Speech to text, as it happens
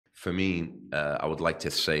For me, I would like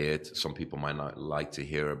to say it. Some people might not like to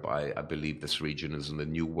hear it, but I believe this region is in the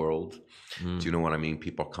new world. Do you know what I mean?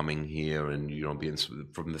 People are coming here and, being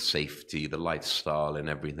from the safety, the lifestyle and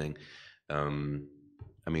everything.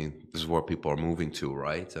 I mean, this is where people are moving to,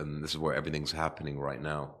 right? And this is where everything's happening right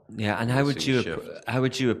now. Yeah, and how would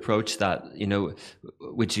you approach that?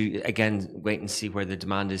 Would you again wait and see where the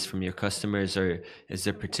demand is from your customers, or is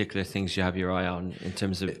there particular things you have your eye on in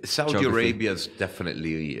terms of Saudi geography? Arabia is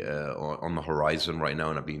definitely on the horizon right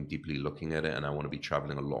now, and I've been deeply looking at it, and I want to be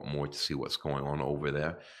traveling a lot more to see what's going on over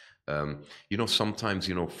there. Sometimes,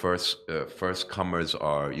 first comers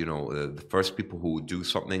are, the first people who do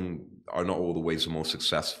something are not always the most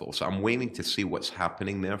successful. So I'm waiting to see what's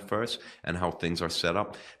happening there first and how things are set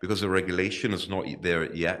up, because the regulation is not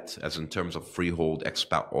there yet, as in terms of freehold,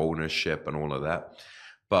 expat ownership and all of that.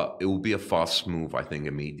 But it will be a fast move, I think,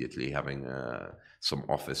 immediately having some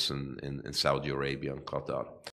office in Saudi Arabia and Qatar.